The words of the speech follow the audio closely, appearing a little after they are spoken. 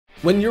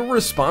When you're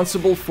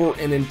responsible for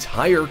an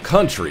entire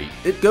country,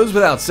 it goes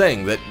without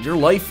saying that your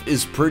life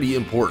is pretty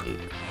important.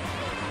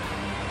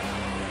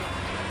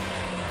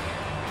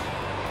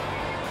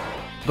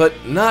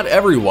 But not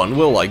everyone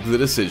will like the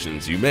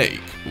decisions you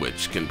make,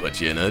 which can put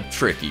you in a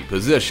tricky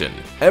position.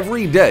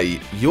 Every day,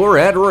 you're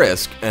at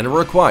risk and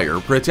require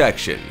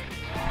protection.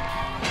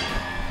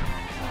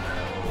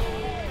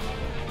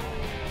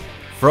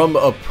 From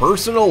a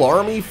personal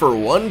army for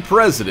one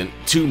president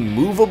to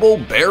movable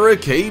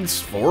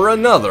barricades for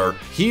another,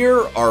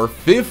 here are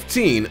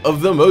 15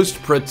 of the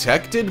most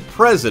protected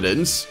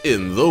presidents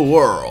in the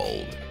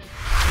world.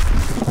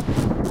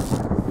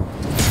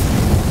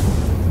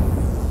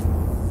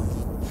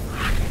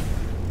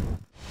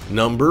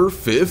 Number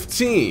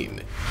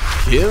 15.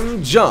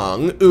 Kim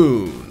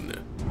Jong-un.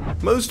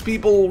 Most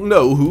people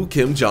know who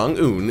Kim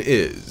Jong-un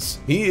is.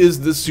 He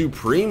is the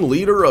supreme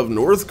leader of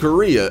North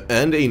Korea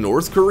and a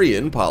North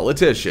Korean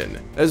politician.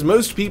 As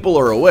most people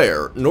are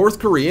aware, North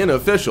Korean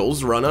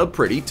officials run a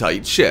pretty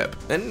tight ship,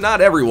 and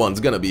not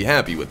everyone's gonna be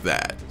happy with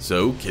that.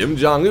 So Kim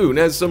Jong-un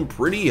has some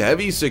pretty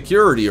heavy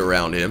security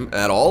around him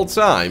at all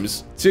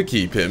times to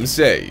keep him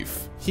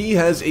safe. He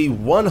has a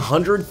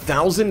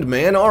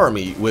 100,000-man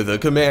army with a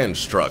command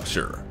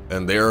structure,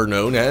 and they are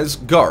known as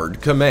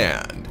Guard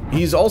Command.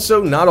 He's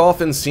also not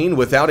often seen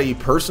without a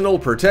personal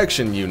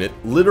protection unit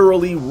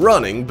literally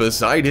running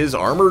beside his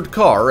armored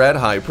car at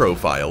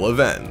high-profile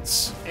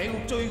events.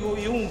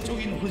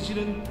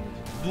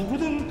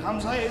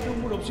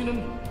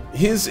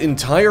 His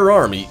entire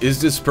army is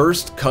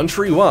dispersed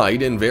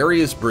countrywide in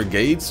various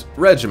brigades,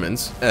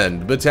 regiments,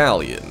 and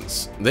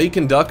battalions. They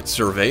conduct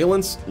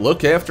surveillance,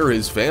 look after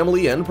his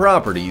family and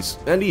properties,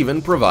 and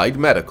even provide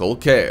medical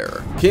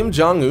care. Kim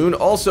Jong-un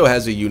also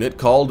has a unit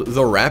called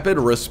the Rapid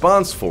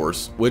Response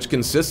Force, which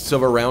consists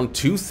of around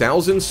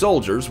 2,000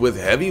 soldiers with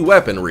heavy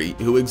weaponry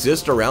who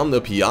exist around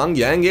the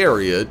Pyongyang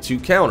area to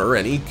counter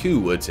any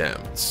coup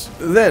attempts.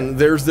 Then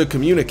there's the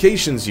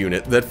Communications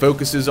Unit that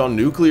focuses on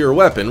nuclear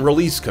weapon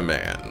release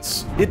commands.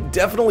 It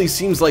definitely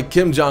seems like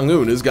Kim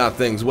Jong-un has got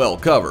things well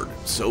covered,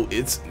 so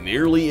it's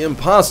nearly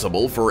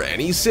impossible for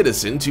any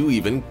citizen to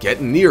even get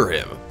near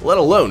him, let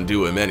alone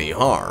do him any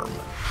harm.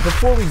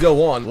 Before we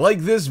go on, like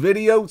this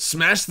video,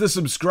 smash the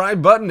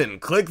subscribe button and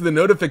click the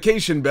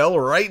notification bell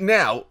right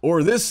now,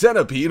 or this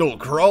centipede will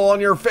crawl on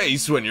your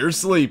face when you're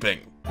sleeping.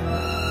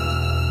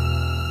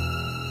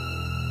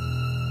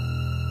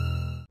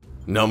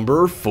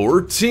 Number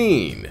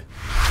 14.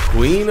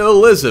 Queen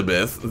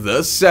Elizabeth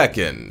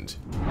II.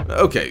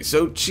 Okay,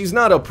 so she's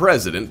not a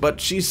president,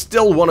 but she's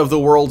still one of the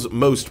world's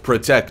most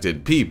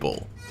protected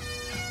people.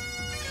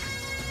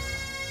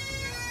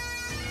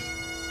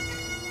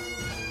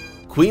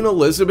 Queen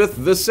Elizabeth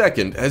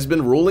II has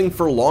been ruling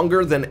for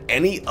longer than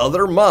any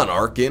other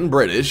monarch in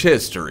British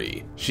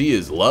history. She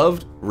is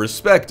loved,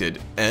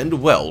 respected, and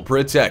well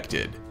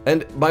protected.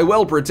 And by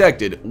well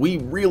protected, we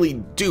really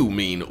do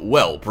mean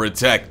well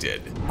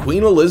protected.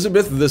 Queen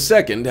Elizabeth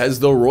II has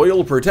the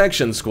Royal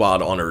Protection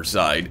Squad on her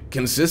side,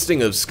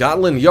 consisting of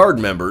Scotland Yard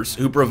members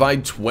who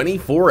provide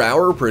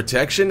 24-hour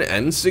protection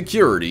and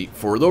security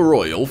for the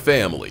royal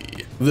family.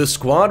 The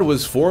squad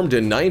was formed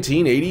in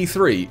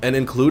 1983 and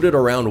included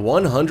around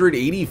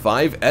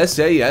 185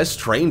 SAS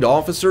trained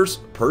officers,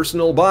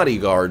 personal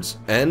bodyguards,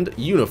 and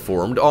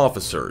uniformed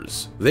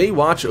officers. They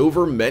watch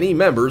over many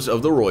members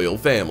of the royal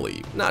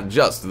family, not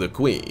just the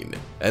Queen.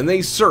 And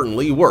they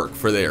certainly work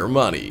for their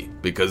money,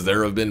 because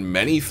there have been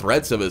many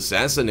threats of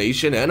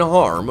assassination and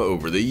harm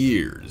over the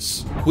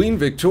years. Queen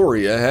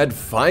Victoria had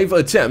 5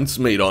 attempts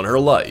made on her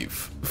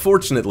life.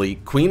 Fortunately,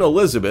 Queen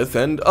Elizabeth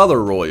and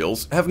other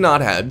royals have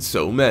not had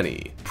so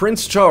many.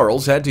 Prince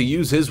Charles had to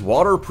use his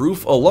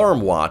waterproof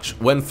alarm watch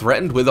when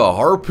threatened with a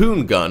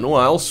harpoon gun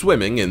while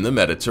swimming in the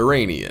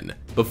Mediterranean.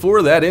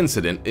 Before that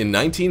incident, in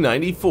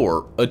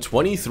 1994, a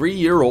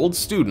 23-year-old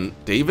student,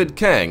 David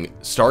Kang,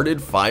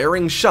 started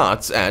firing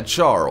shots at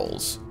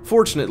Charles.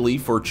 Fortunately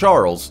for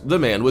Charles, the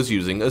man was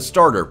using a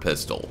starter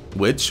pistol,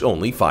 which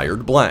only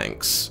fired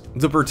blanks.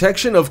 The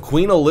protection of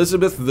Queen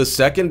Elizabeth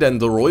II and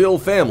the royal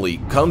family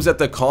comes at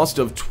the cost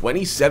of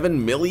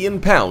 £27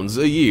 million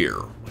a year,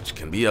 which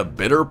can be a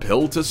bitter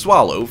pill to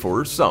swallow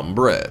for some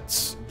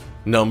Brits.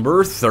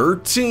 Number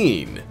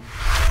 13.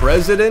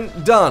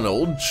 President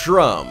Donald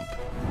Trump.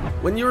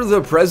 When you're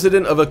the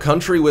president of a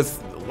country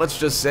with, let's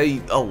just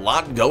say, a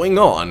lot going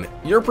on,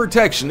 your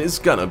protection is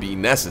gonna be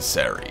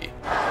necessary.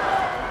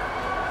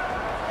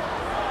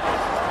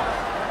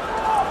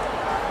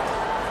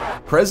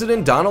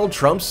 President Donald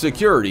Trump's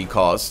security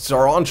costs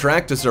are on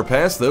track to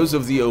surpass those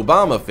of the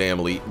Obama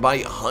family by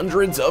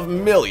hundreds of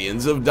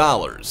millions of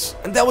dollars.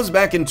 And that was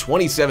back in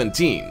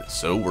 2017,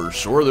 so we're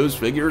sure those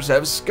figures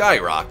have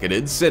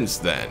skyrocketed since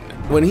then.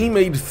 When he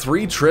made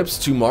 3 trips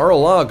to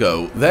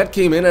Mar-a-Lago, that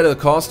came in at a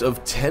cost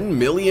of $10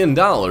 million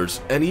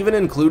and even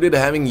included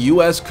having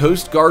US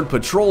Coast Guard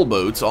patrol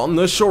boats on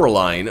the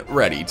shoreline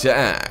ready to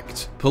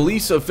act.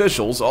 Police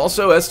officials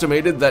also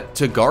estimated that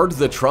to guard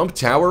the Trump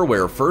Tower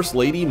where First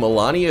Lady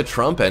Melania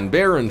Trump and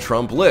Barron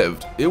Trump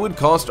lived, it would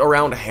cost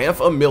around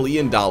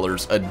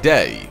 $500,000 a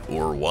day,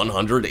 or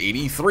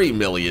 $183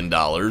 million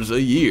a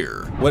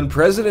year. When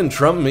President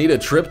Trump made a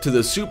trip to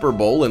the Super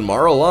Bowl in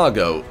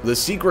Mar-a-Lago, the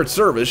Secret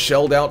Service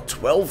shelled out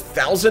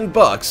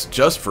 $12,000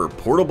 just for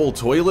portable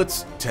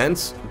toilets,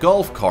 tents,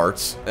 golf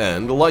carts,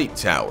 and light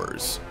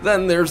towers.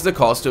 Then there's the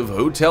cost of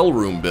hotel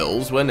room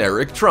bills when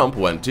Eric Trump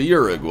went to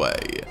Uruguay.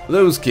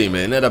 Those came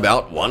in at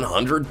about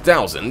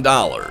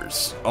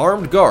 $100,000.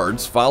 Armed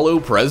guards follow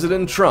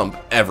President Trump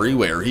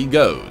everywhere he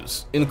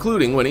goes,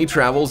 including when he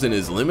travels in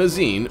his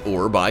limousine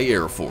or by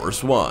Air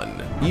Force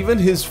One. Even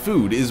his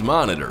food is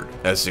monitored,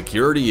 as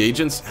security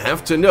agents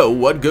have to know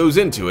what goes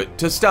into it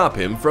to stop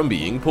him from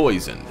being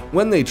poisoned.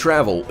 When they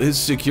travel, his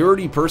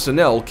security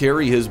personnel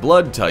carry his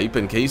blood type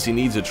in case he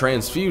needs a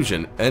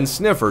transfusion, and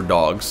sniffer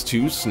dogs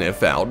to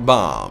sniff out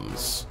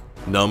bombs.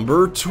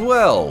 Number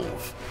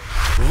 12.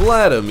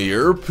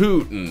 Vladimir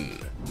Putin.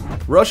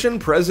 Russian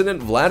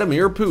President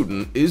Vladimir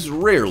Putin is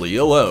rarely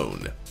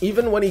alone.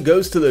 Even when he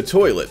goes to the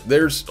toilet,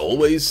 there's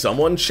always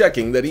someone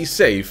checking that he's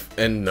safe,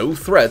 and no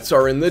threats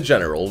are in the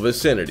general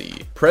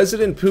vicinity.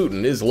 President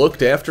Putin is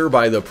looked after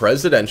by the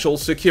Presidential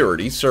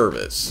Security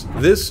Service.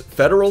 This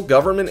federal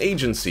government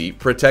agency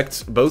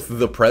protects both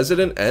the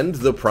president and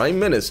the prime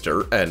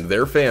minister and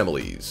their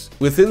families.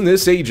 Within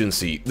this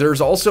agency,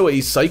 there's also a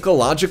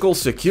psychological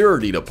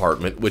security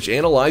department which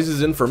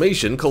analyzes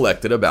information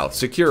collected about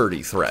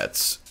security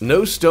threats.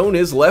 No stone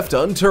is left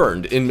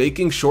unturned in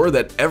making sure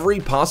that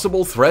every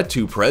possible threat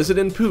to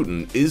President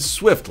Putin is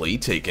swiftly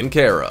taken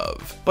care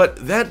of.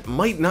 But that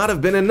might not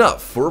have been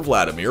enough for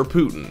Vladimir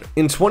Putin.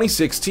 In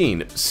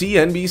 2016,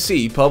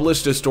 CNBC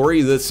published a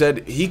story that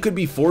said he could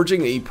be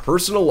forging a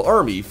personal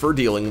army for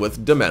dealing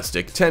with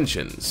domestic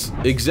tensions.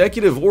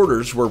 Executive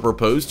orders were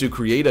proposed to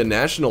create a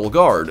national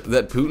guard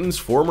that Putin's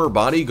former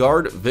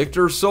bodyguard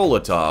Viktor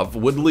Solotov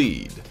would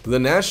lead. The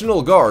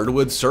National Guard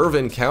would serve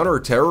in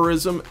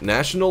counter-terrorism,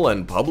 national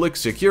and public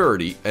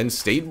security, and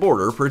state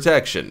border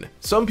protection.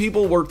 Some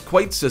people were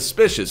quite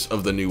suspicious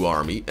of the new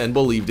army and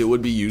believed it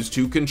would be used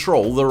to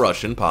control the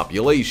Russian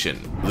population.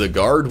 The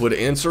Guard would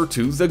answer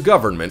to the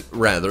government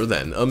rather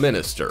than a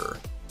minister.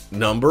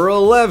 Number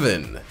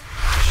 11.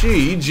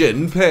 Xi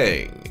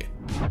Jinping.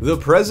 The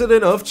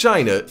president of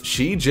China,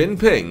 Xi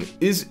Jinping,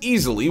 is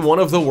easily one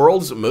of the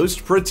world's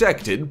most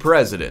protected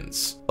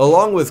presidents.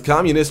 Along with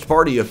Communist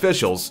Party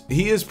officials,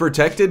 he is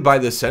protected by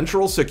the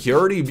Central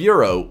Security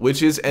Bureau,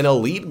 which is an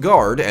elite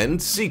guard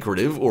and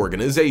secretive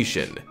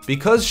organization.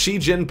 Because Xi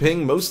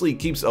Jinping mostly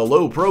keeps a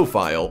low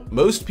profile,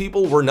 most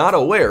people were not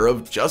aware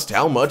of just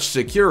how much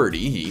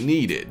security he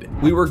needed.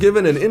 We were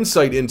given an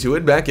insight into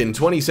it back in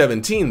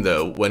 2017,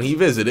 though, when he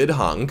visited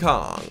Hong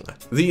Kong.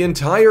 The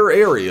entire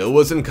area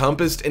was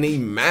encompassed in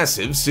a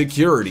massive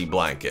security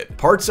blanket.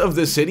 Parts of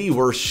the city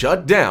were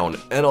shut down,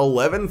 and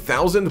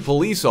 11,000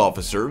 police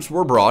officers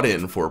were brought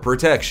in for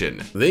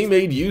protection. They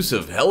made use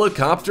of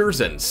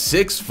helicopters and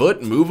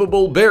 6-foot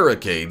movable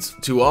barricades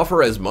to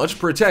offer as much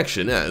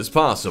protection as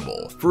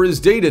possible. For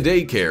his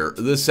day-to-day care,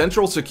 the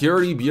Central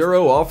Security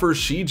Bureau offers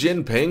Xi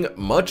Jinping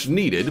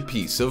much-needed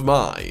peace of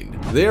mind.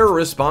 They are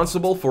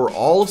responsible for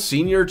all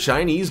senior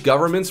Chinese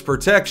government's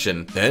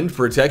protection and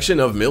protection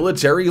of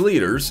military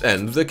leaders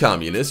and the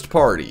Communist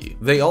Party.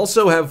 They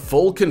also have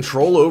full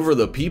control over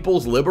the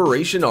People's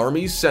Liberation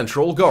Army's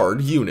Central Guard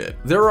unit.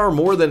 There are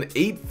more than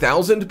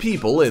 8,000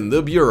 people in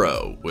the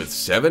Bureau, with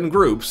 7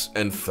 groups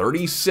and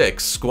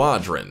 36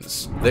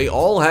 squadrons. They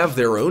all have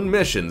their own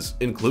missions,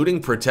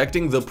 including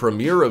protecting the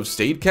Premier of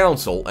State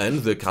Council and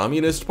the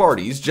Communist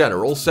Party's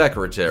General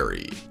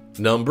Secretary.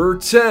 Number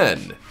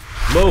 10.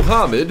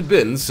 Mohammed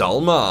bin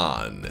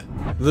Salman.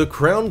 The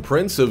Crown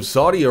Prince of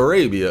Saudi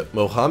Arabia,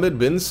 Mohammed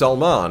bin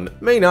Salman,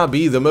 may not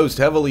be the most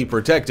heavily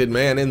protected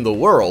man in the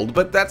world,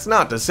 but that's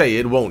not to say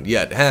it won't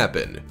yet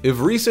happen. If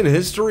recent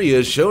history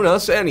has shown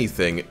us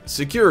anything,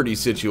 security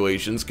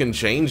situations can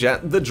change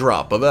at the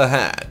drop of a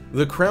hat.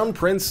 The Crown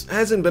Prince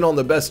hasn't been on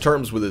the best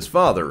terms with his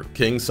father,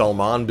 King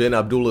Salman bin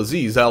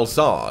Abdulaziz Al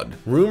Saud.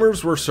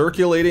 Rumors were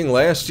circulating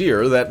last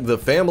year that the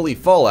family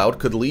fallout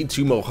could lead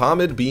to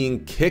Mohammed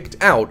being kicked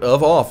out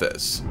of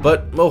office.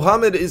 But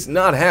Mohammed is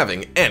not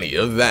having any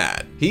of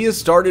that. He has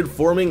started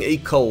forming a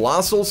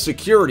colossal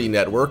security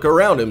network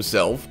around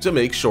himself to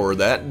make sure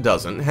that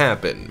doesn't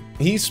happen.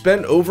 He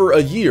spent over a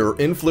year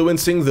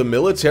influencing the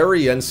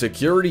military and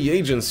security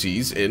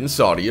agencies in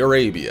Saudi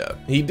Arabia.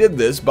 He did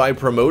this by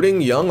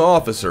promoting young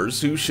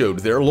officers who showed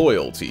their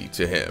loyalty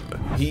to him.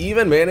 He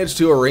even managed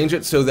to arrange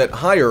it so that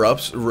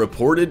higher-ups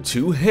reported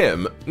to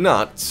him,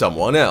 not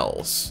someone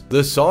else.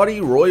 The Saudi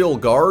Royal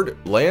Guard,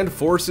 Land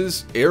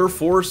Forces, Air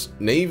Force,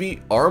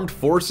 Navy, Armed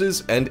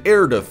Forces, and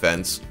Air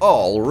Defense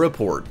all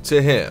report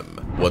to him.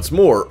 What's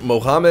more,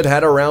 Mohammed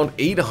had around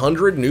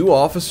 800 new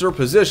officer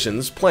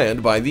positions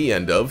planned by the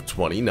end of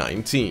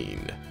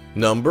 2019.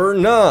 Number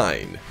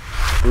 9.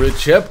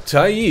 Recep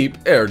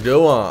Tayyip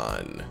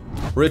Erdogan.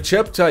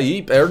 Recep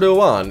Tayyip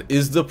Erdogan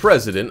is the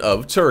president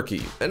of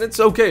Turkey, and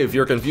it's okay if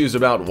you're confused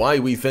about why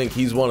we think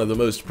he's one of the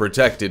most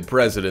protected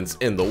presidents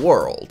in the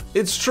world.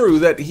 It's true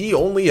that he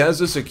only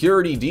has a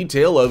security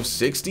detail of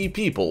 60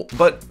 people,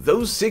 but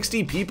those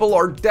 60 people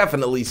are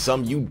definitely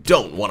some you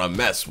don't want to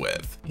mess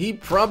with. He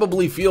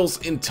probably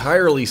feels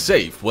entirely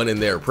safe when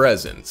in their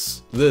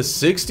presence. The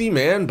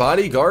 60-man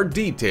bodyguard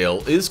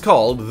detail is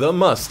called the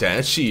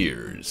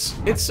Mustachiers.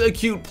 It's a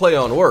cute play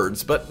on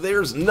words, but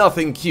there's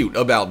nothing cute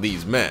about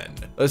these men.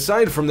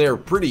 Aside from their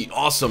pretty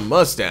awesome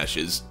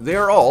mustaches,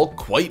 they're all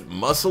quite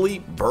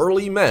muscly,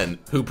 burly men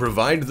who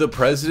provide the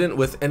president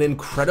with an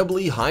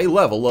incredibly high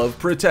level of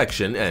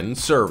protection and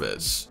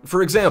service.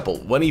 For example,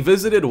 when he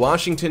visited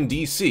Washington,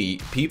 D.C.,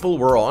 people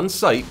were on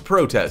site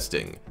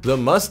protesting. The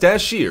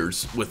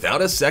Mustachiers,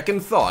 without a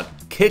second thought,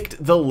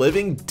 kicked the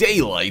living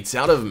daylights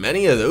out of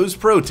many of those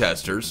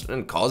protesters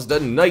and caused a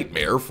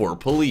nightmare for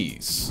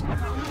police.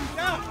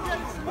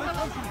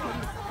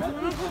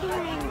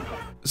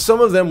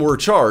 Some of them were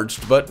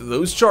charged, but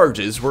those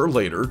charges were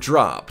later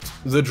dropped.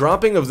 The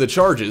dropping of the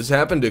charges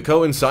happened to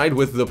coincide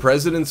with the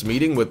president's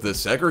meeting with the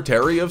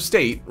Secretary of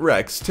State,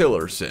 Rex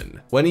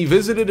Tillerson. When he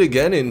visited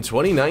again in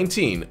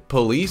 2019,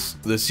 police,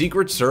 the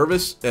Secret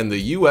Service, and the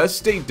U.S.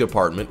 State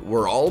Department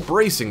were all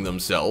bracing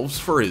themselves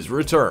for his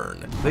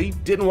return. They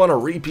didn't want a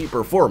repeat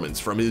performance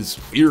from his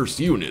fierce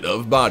unit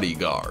of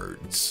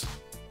bodyguards.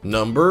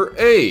 Number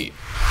 8.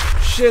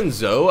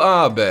 Shinzo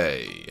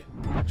Abe.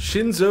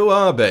 Shinzo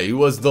Abe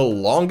was the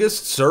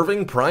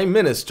longest-serving prime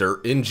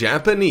minister in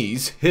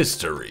Japanese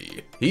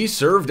history. He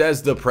served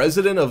as the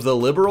president of the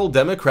Liberal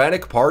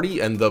Democratic Party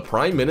and the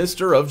Prime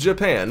Minister of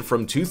Japan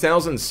from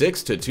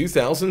 2006 to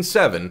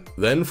 2007,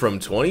 then from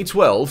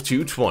 2012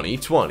 to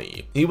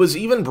 2020. He was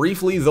even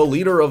briefly the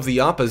leader of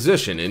the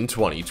opposition in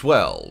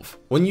 2012.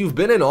 When you've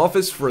been in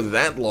office for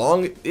that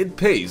long, it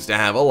pays to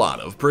have a lot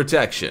of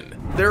protection.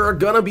 There are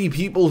gonna be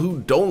people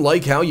who don't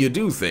like how you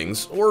do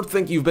things or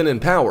think you've been in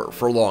power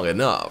for long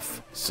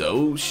enough.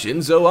 So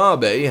Shinzo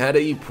Abe had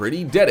a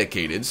pretty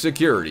dedicated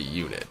security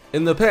unit.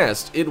 In the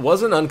past, it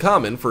wasn't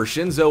uncommon for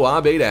Shinzo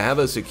Abe to have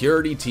a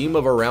security team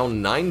of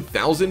around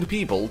 9,000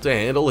 people to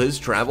handle his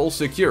travel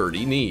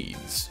security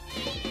needs.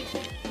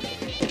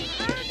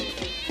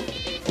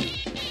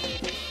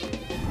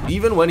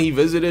 Even when he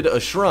visited a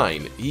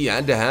shrine, he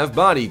had to have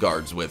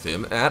bodyguards with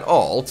him at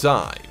all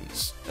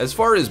times. As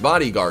far as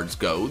bodyguards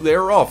go,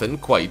 they're often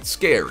quite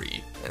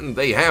scary. And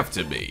they have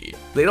to be.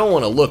 They don't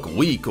want to look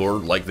weak or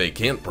like they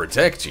can't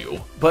protect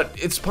you, but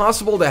it's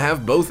possible to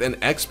have both an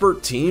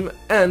expert team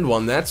and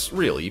one that's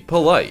really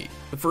polite.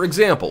 For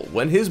example,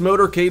 when his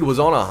motorcade was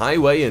on a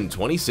highway in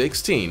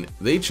 2016,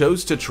 they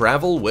chose to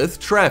travel with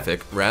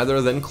traffic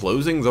rather than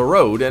closing the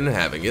road and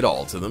having it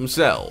all to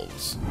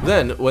themselves.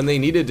 Then, when they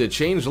needed to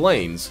change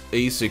lanes,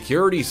 a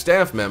security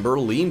staff member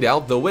leaned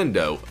out the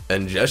window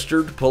and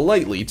gestured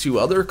politely to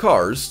other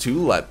cars to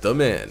let them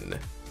in.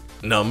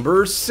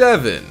 Number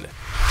 7.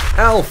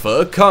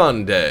 Alpha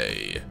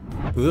Condé.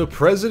 The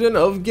president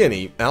of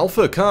Guinea,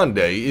 Alpha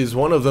Condé, is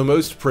one of the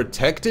most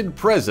protected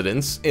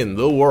presidents in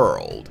the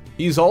world.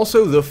 He's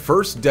also the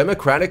first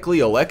democratically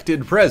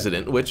elected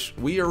president, which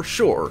we are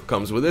sure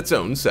comes with its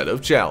own set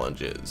of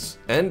challenges.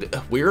 And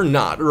we're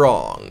not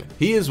wrong.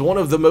 He is one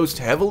of the most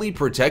heavily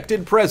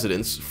protected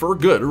presidents for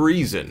good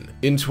reason.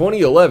 In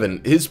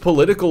 2011, his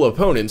political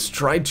opponents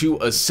tried to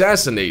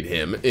assassinate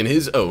him in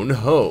his own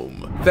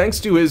home. Thanks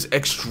to his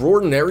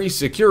extraordinary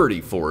security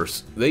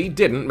force, they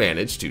didn't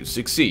manage to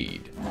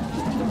succeed.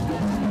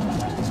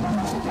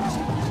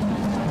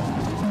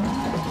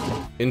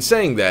 In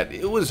saying that,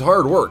 it was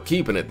hard work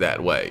keeping it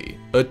that way.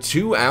 A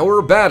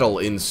 2-hour battle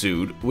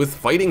ensued, with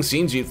fighting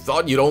scenes you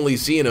thought you'd only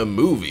see in a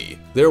movie.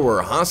 There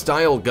were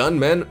hostile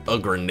gunmen, a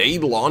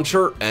grenade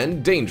launcher,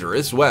 and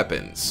dangerous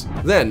weapons.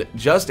 Then,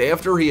 just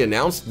after he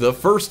announced the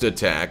first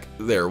attack,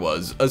 there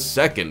was a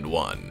second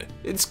one.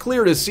 It's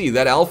clear to see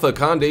that Alpha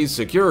Condé's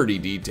security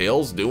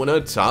detail's doing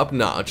a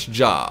top-notch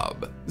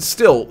job.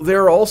 Still,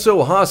 they're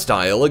also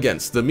hostile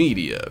against the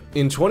media.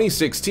 In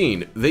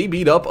 2016, they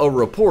beat up a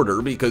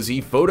reporter because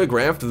he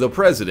photographed the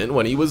president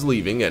when he was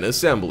leaving an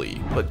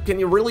assembly. But can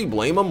you really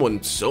blame them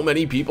when so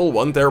many people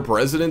want their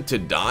president to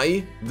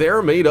die?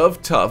 They're made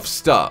of tough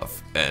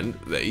stuff, and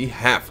they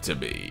have to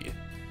be.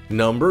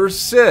 Number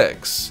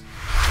 6.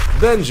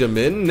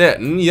 Benjamin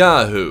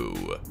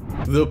Netanyahu.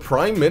 The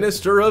Prime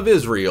Minister of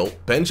Israel,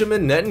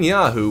 Benjamin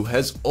Netanyahu,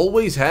 has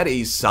always had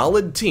a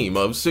solid team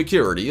of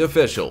security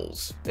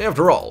officials.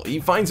 After all, he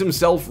finds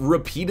himself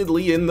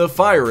repeatedly in the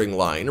firing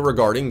line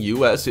regarding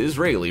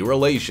US-Israeli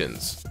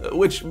relations,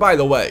 which, by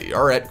the way,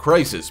 are at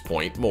crisis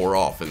point more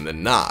often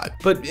than not.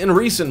 But in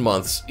recent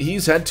months,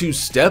 he's had to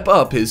step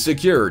up his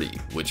security,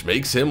 which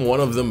makes him one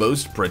of the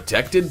most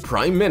protected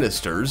prime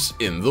ministers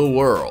in the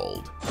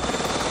world.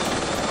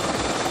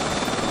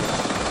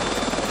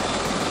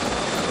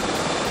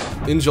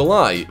 In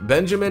July,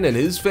 Benjamin and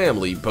his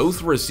family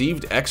both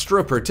received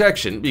extra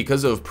protection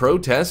because of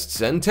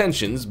protests and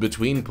tensions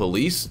between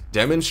police,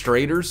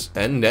 demonstrators,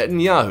 and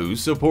Netanyahu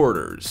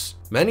supporters.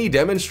 Many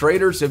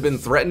demonstrators have been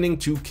threatening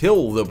to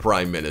kill the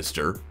Prime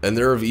Minister, and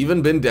there have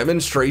even been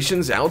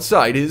demonstrations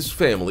outside his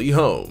family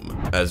home.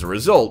 As a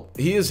result,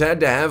 he has had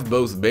to have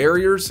both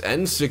barriers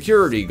and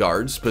security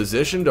guards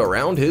positioned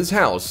around his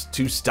house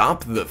to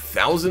stop the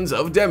thousands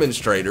of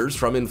demonstrators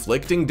from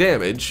inflicting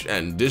damage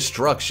and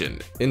destruction.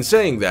 In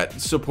saying that,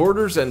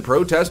 supporters and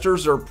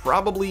protesters are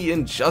probably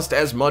in just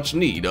as much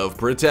need of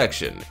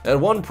protection. At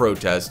one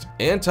protest,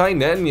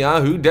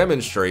 anti-Netanyahu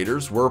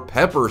demonstrators were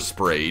pepper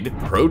sprayed,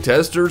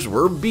 protesters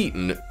were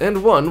beaten,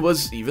 and one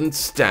was even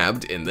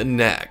stabbed in the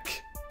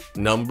neck.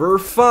 Number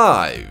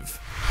 5.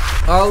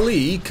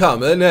 Ali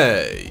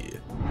Khamenei.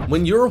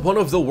 When you're one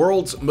of the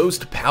world's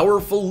most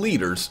powerful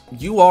leaders,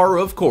 you are,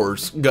 of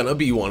course, gonna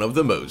be one of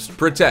the most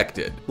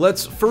protected.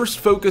 Let's first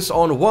focus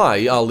on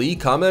why Ali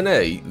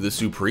Khamenei, the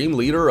supreme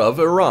leader of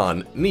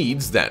Iran,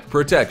 needs that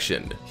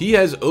protection. He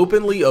has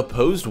openly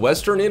opposed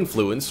Western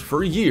influence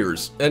for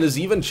years and has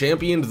even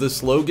championed the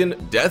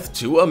slogan "Death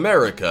to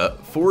America"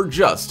 for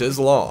just as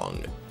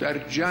long. در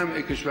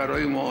جمع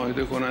کشورهای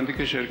معاهده کننده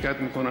که شرکت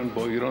میکنن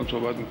با ایران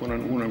صحبت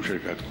میکنن اونم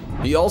شرکت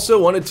کنن. He also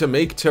wanted to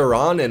make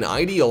Tehran an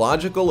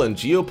ideological and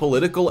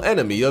geopolitical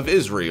enemy of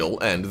Israel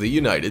and the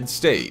United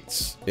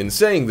States. In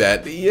saying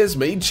that, he has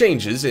made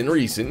changes in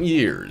recent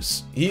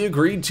years. He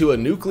agreed to a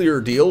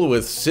nuclear deal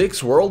with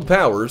 6 world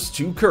powers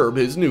to curb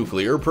his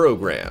nuclear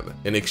program.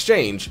 In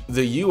exchange,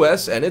 the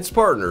US and its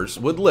partners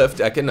would lift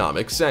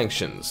economic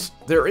sanctions.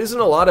 There isn't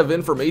a lot of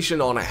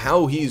information on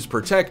how he's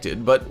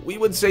protected, but we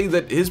would say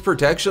that his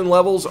protection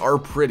levels are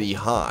pretty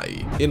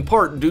high, in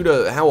part due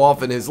to how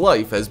often his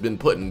life has been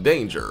put in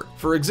danger.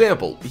 For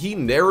example, he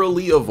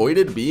narrowly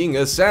avoided being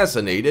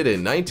assassinated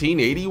in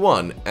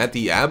 1981 at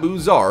the Abu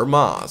Zar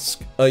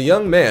Mosque. A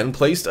young man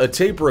placed a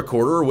tape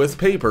recorder with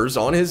papers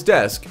on his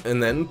desk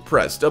and then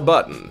pressed a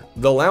button.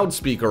 The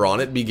loudspeaker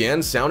on it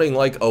began sounding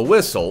like a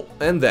whistle,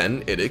 and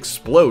then it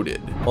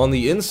exploded. On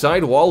the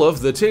inside wall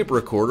of the tape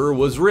recorder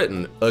was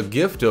written, "A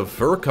gift of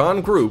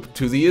Furqan Group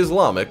to the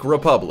Islamic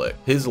Republic."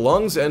 His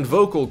lungs and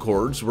vocal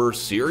cords were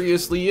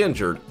seriously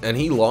injured, and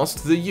he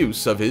lost the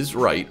use of his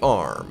right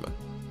arm.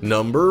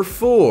 Number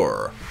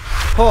 4.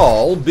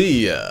 Paul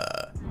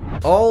Biya.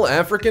 All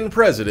African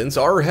presidents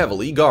are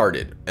heavily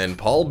guarded, and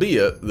Paul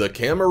Biya, the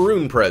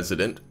Cameroon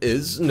president,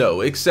 is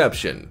no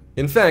exception.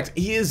 In fact,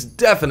 he is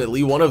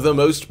definitely one of the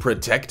most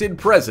protected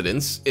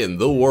presidents in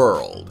the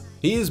world.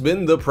 He has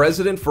been the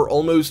president for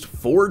almost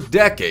 4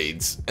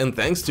 decades, and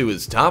thanks to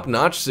his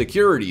top-notch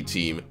security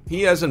team,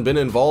 he hasn't been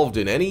involved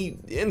in any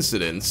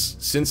incidents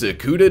since a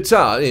coup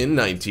d'etat in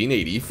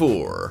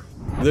 1984.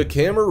 The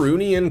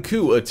Cameroonian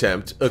coup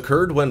attempt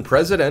occurred when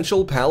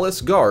presidential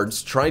palace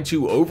guards tried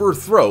to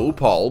overthrow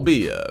Paul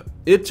Biya.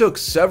 It took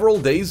several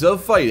days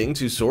of fighting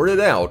to sort it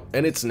out,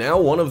 and it's now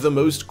one of the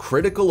most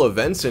critical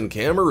events in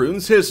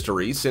Cameroon's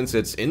history since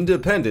its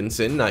independence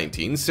in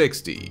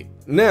 1960.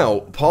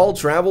 Now, Paul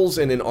travels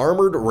in an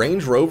armored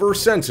Range Rover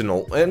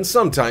Sentinel and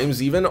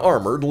sometimes even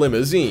armored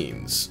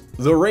limousines.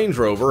 The Range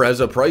Rover has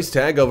a price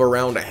tag of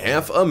around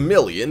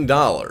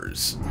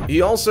 $500,000. He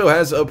also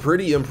has a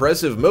pretty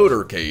impressive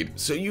motorcade,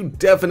 so you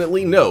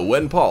definitely know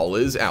when Paul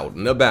is out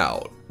and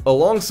about.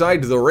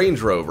 Alongside the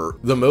Range Rover,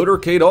 the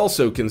motorcade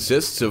also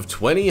consists of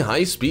 20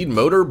 high-speed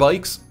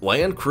motorbikes,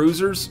 Land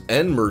Cruisers,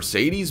 and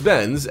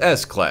Mercedes-Benz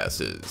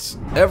S-Classes.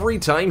 Every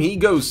time he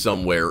goes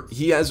somewhere,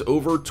 he has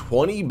over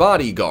 20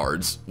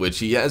 bodyguards, which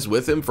he has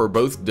with him for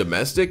both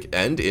domestic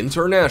and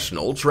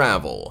international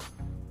travel.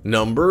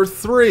 Number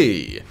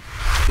 3.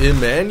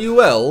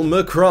 Emmanuel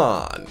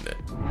Macron.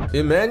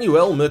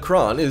 Emmanuel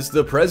Macron is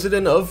the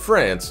president of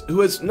France who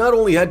has not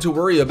only had to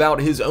worry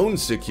about his own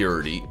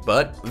security,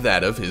 but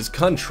that of his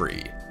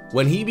country.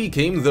 When he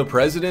became the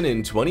president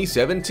in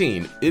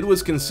 2017, it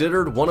was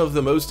considered one of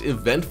the most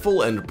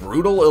eventful and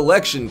brutal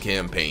election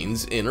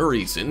campaigns in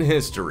recent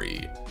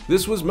history.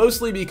 This was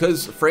mostly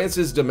because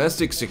France's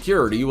domestic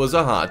security was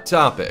a hot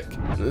topic,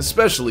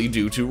 especially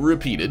due to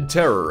repeated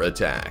terror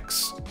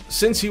attacks.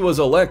 Since he was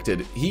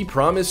elected, he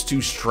promised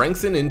to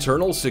strengthen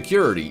internal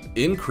security,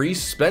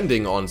 increase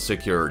spending on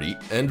security,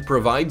 and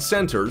provide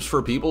centers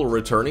for people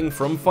returning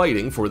from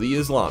fighting for the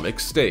Islamic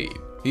State.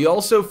 He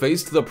also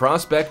faced the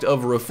prospect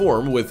of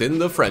reform within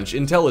the French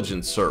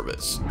intelligence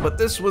service, but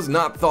this was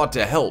not thought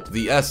to help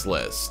the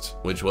S-List,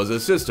 which was a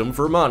system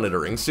for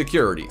monitoring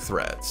security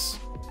threats.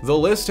 The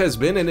list has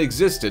been in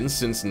existence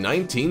since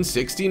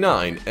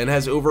 1969 and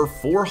has over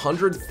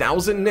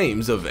 400,000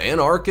 names of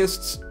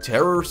anarchists,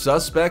 terror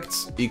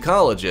suspects,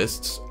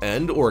 ecologists,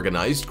 and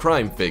organized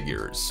crime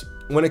figures.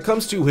 When it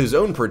comes to his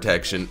own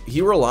protection,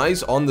 he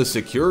relies on the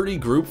Security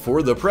Group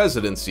for the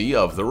Presidency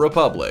of the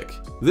Republic.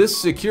 This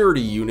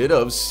security unit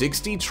of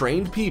 60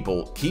 trained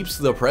people keeps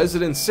the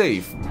president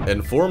safe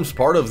and forms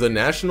part of the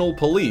National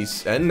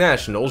Police and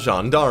National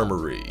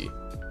Gendarmerie.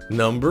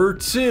 Number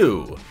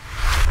 2.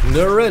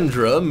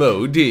 Narendra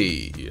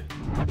Modi.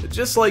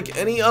 Just like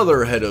any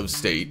other head of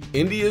state,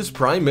 India's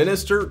Prime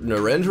Minister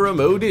Narendra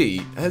Modi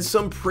has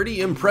some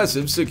pretty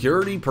impressive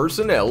security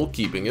personnel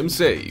keeping him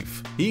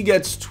safe. He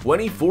gets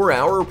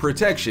 24-hour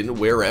protection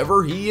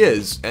wherever he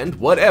is and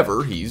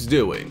whatever he's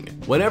doing.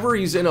 Whenever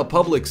he's in a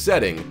public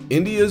setting,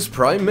 India's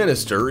Prime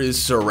Minister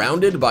is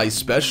surrounded by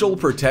Special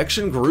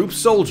Protection Group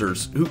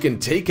soldiers who can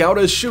take out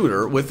a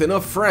shooter within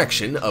a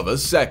fraction of a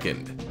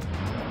second.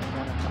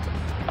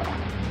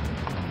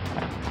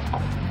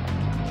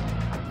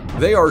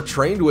 They are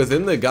trained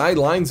within the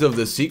guidelines of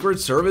the Secret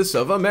Service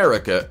of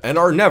America and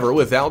are never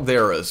without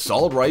their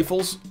assault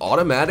rifles,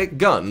 automatic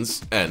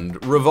guns,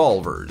 and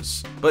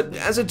revolvers. But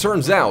as it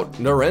turns out,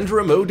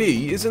 Narendra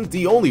Modi isn't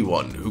the only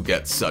one who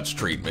gets such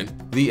treatment.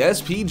 The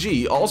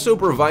SPG also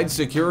provides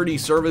security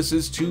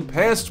services to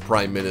past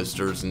prime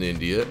ministers in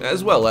India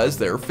as well as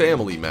their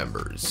family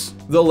members.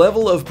 The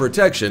level of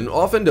protection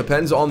often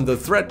depends on the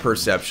threat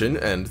perception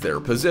and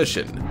their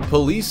position.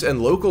 Police and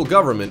local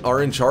government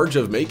are in charge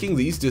of making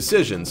these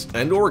decisions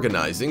and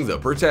organizing the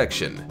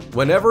protection.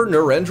 Whenever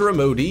Narendra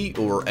Modi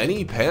or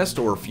any past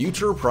or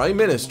future prime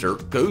minister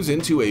goes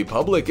into a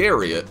public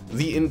area,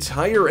 the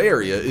entire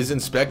area is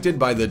inspected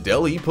by the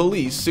Delhi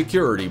Police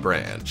Security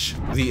Branch.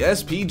 The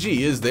SPG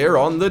is there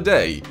on the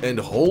day, and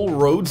whole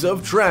roads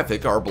of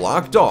traffic are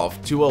blocked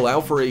off to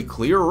allow for a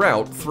clear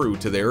route through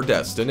to their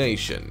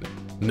destination.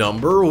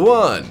 Number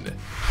 1.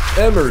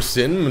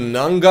 Emmerson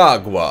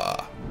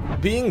Mnangagwa.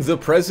 Being the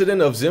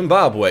president of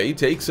Zimbabwe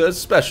takes a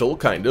special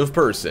kind of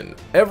person.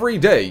 Every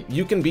day,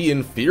 you can be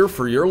in fear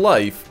for your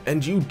life,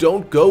 and you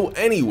don't go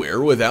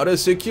anywhere without a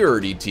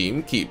security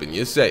team keeping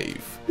you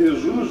safe.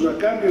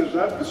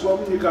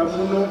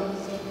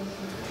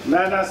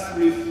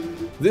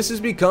 This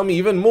has become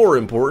even more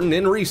important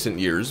in recent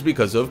years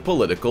because of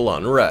political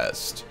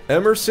unrest.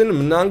 Emmerson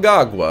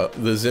Mnangagwa,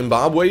 the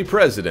Zimbabwe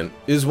president,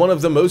 is one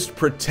of the most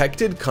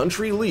protected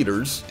country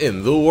leaders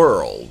in the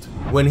world.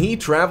 When he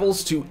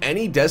travels to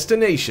any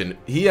destination,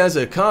 he has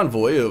a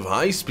convoy of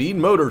high-speed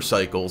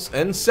motorcycles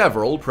and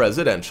several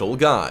presidential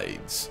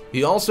guides.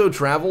 He also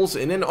travels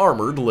in an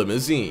armored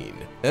limousine.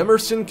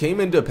 Emmerson came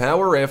into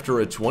power after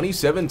a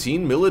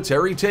 2017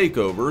 military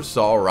takeover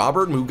saw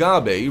Robert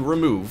Mugabe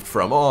removed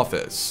from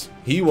office.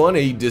 He won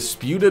a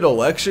disputed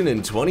election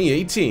in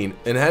 2018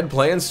 and had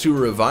plans to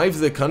revive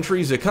the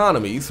country's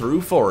economy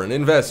through foreign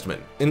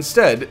investment.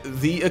 Instead,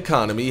 the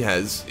economy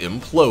has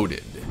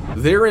imploded.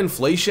 Their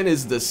inflation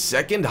is the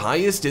second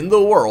highest in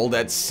the world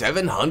at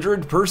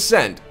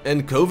 700%,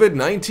 and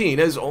COVID-19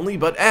 has only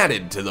but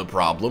added to the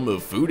problem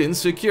of food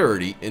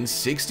insecurity in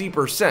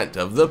 60%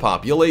 of the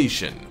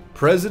population.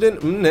 President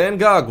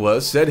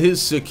Mnangagwa said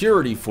his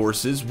security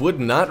forces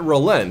would not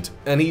relent,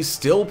 and he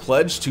still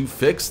pledged to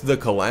fix the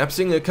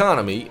collapsing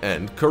economy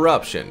and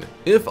corruption.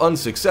 If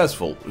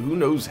unsuccessful, who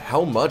knows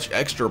how much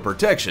extra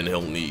protection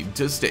he'll need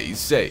to stay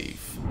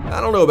safe. I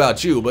don't know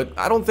about you, but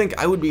I don't think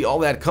I would be all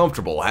that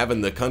comfortable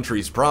having the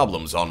country's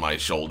problems on my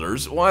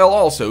shoulders while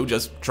also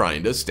just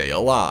trying to stay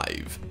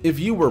alive. If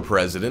you were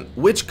president,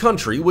 which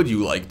country would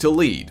you like to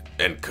lead?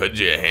 And could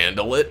you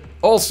handle it?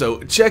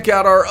 Also, check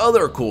out our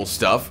other cool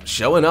stuff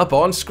showing up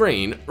on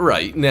screen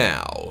right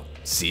now.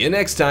 See you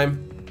next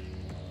time.